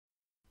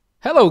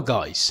Hello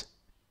guys,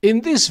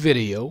 in this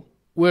video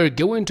we're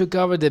going to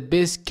cover the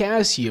best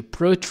Casio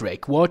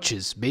Protrek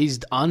watches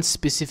based on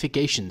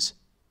specifications.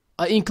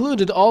 I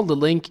included all the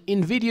link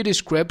in video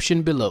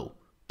description below.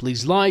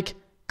 Please like,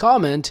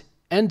 comment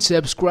and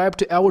subscribe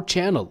to our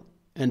channel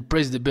and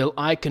press the bell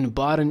icon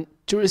button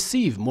to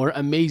receive more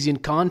amazing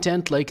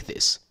content like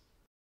this.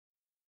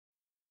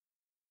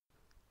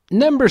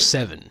 Number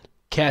 7.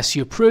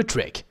 Casio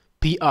Protrek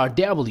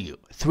PRW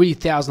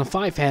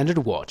 3500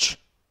 watch.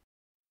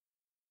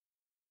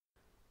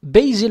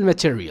 Bezel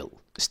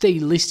material,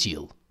 stainless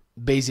steel,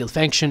 bezel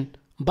function,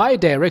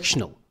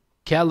 bidirectional,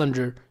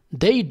 calendar,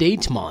 day,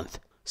 date, month.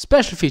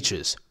 Special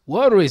features: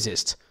 water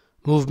resist,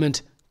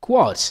 movement,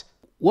 quartz,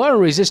 water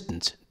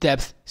resistant,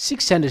 depth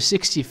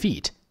 660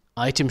 feet,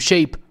 item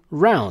shape,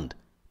 round,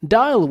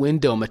 dial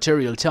window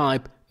material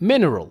type,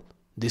 mineral,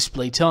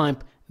 display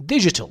type,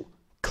 digital,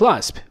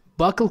 clasp,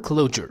 buckle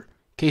closure,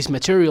 case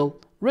material,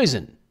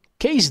 resin,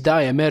 case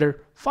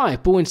diameter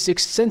 5.6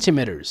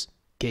 centimeters,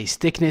 case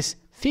thickness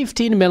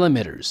 15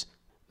 millimeters,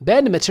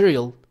 band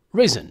material,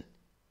 resin,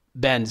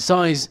 band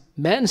size,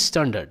 band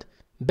standard,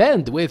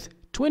 band width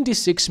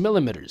 26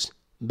 millimeters,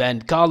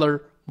 band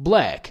color,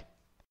 black.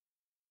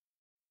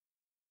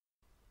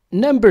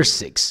 Number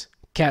 6.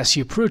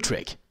 Casio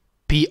Protrek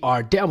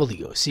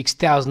PRW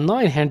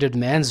 6900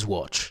 man's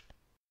watch.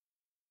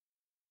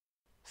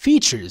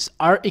 Features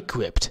are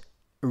equipped: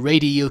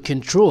 radio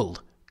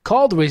controlled,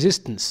 cold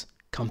resistance,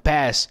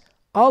 compass,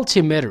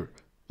 altimeter,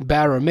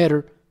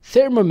 barometer,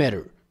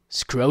 thermometer,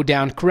 screw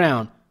down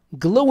crown,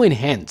 glowing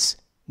hands,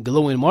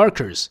 glowing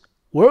markers,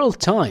 world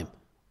time,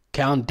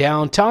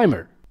 countdown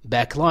timer,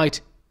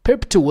 backlight,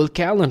 perpetual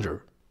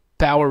calendar,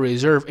 power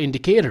reserve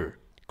indicator,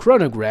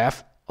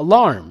 chronograph,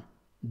 alarm,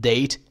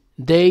 date,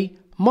 day,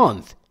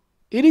 month.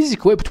 It is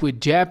equipped with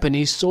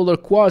Japanese solar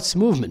quartz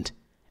movement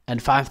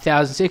and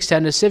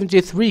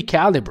 5673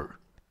 caliber.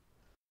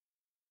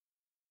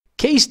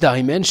 Case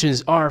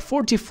dimensions are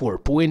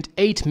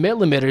 44.8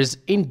 millimeters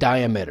in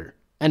diameter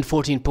and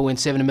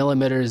 14.7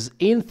 millimeters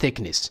in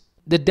thickness.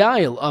 The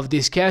dial of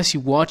this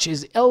Casio watch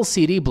is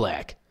LCD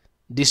black.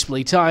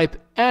 Display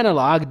type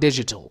analog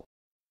digital.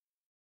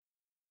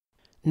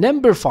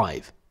 Number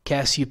 5.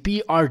 Casio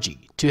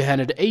PRG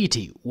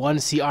 280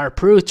 1CR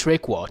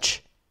Protrek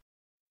watch.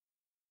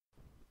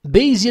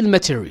 Bezel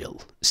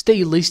material,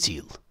 stainless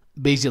steel,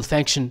 bezel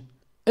function,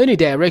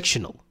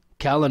 unidirectional,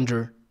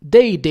 calendar,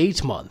 day,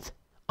 date, month.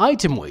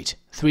 Item weight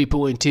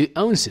 3.2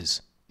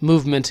 ounces,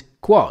 movement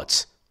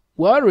quartz,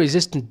 water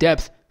resistant,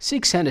 depth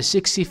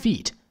 660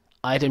 feet,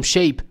 item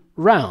shape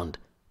round,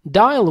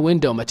 dial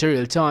window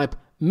material type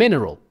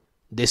mineral,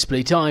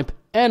 display type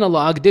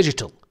analog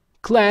digital,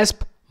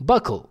 clasp,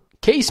 buckle,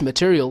 case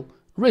material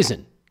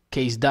resin,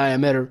 case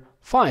diameter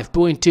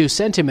 5.2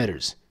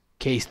 centimeters,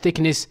 case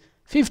thickness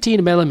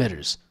 15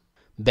 millimeters,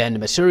 band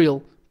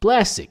material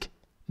plastic,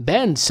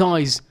 band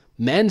size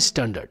man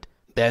standard,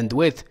 band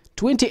width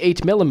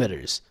 28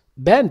 millimeters,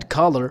 band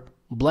color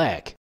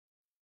black.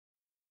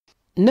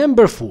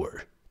 Number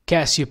 4.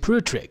 Casio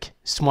Protrek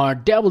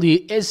Smart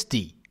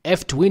WSD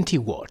F20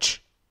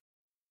 watch.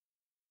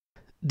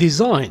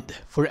 Designed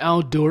for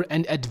outdoor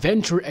and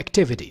adventure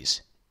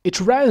activities, it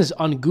runs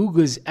on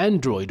Google's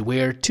Android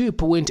Wear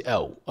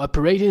 2.0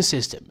 operating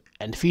system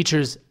and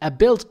features a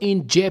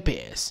built-in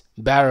GPS,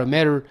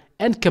 barometer,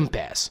 and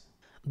compass.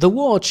 The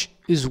watch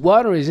is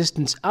water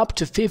resistant up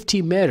to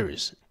 50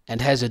 meters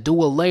and has a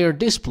dual-layer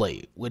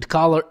display with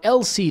color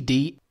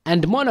LCD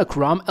and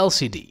monochrome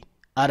LCD.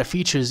 Other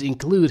features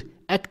include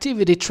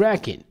activity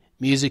tracking,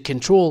 music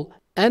control,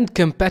 and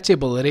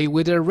compatibility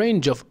with a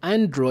range of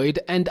Android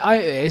and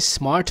iOS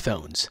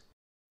smartphones.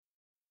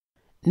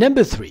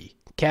 Number 3.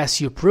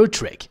 Casio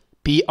Protrek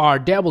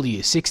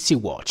PRW60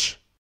 watch.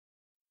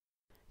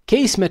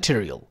 Case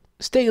material: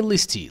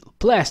 stainless steel,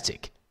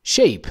 plastic,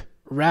 shape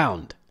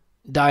round,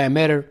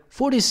 diameter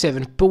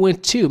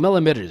 47.2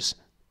 millimeters,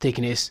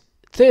 thickness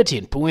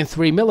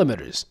 13.3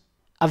 millimeters.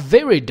 A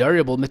very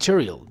durable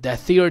material that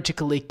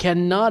theoretically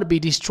cannot be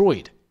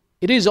destroyed.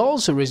 It is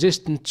also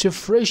resistant to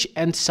fresh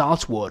and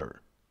salt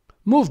water.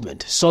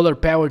 Movement: solar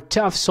powered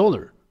tough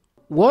solar.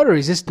 Water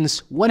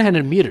resistance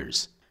 100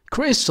 meters.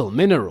 Crystal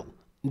mineral.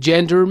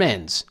 Gender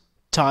men's.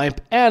 Type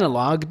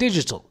analog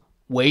digital.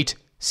 Weight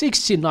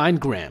 69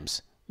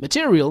 grams.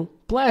 Material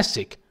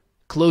plastic.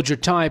 Closure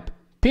type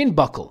pin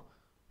buckle.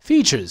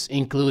 Features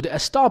include a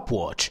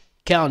stopwatch,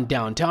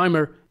 countdown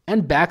timer,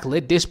 and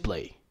backlit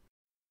display.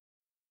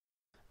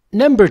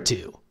 Number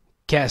 2.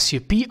 Casio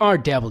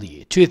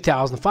PRW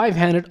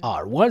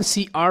 2500R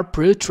 1CR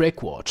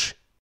Protrek watch.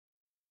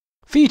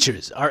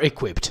 Features are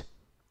equipped: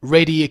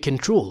 radio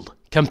controlled,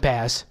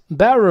 compass,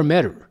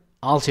 barometer,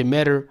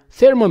 altimeter,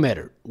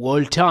 thermometer,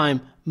 world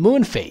time,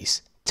 moon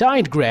phase,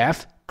 tide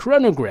graph,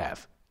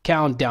 chronograph,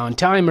 countdown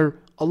timer,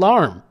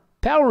 alarm,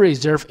 power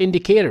reserve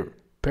indicator,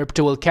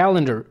 perpetual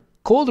calendar,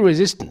 cold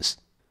resistance,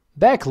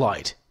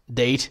 backlight,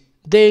 date,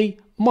 day,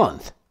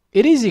 month.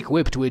 It is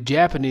equipped with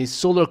Japanese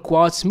solar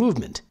quartz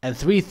movement and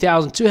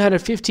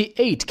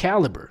 3258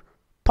 caliber,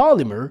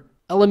 polymer,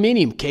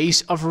 aluminum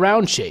case of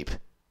round shape.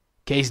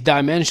 Case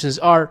dimensions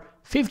are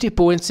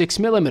 50.6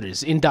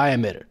 mm in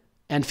diameter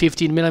and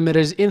 15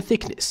 mm in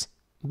thickness.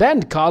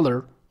 Band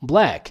color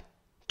black.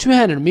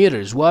 200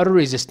 meters water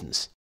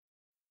resistance.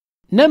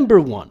 Number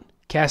 1.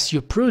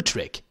 Casio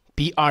Protrek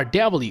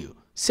PRW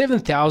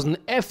 7000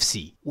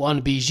 FC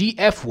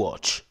 1BGF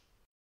watch.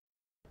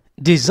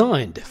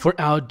 Designed for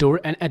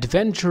outdoor and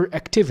adventure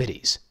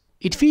activities,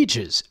 it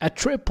features a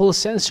triple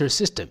sensor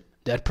system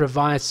that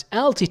provides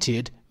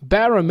altitude,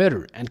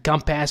 barometer and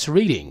compass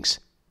readings,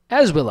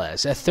 as well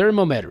as a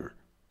thermometer.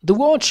 The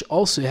watch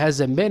also has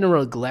a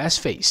mineral glass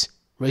face,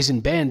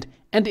 resin band,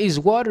 and is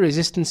water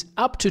resistant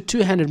up to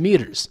 200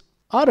 meters.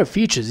 Other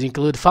features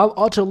include full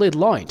auto LED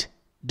light,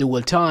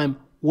 dual time,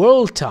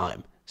 world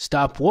time,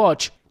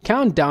 stopwatch,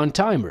 countdown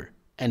timer,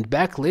 and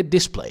backlit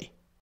display.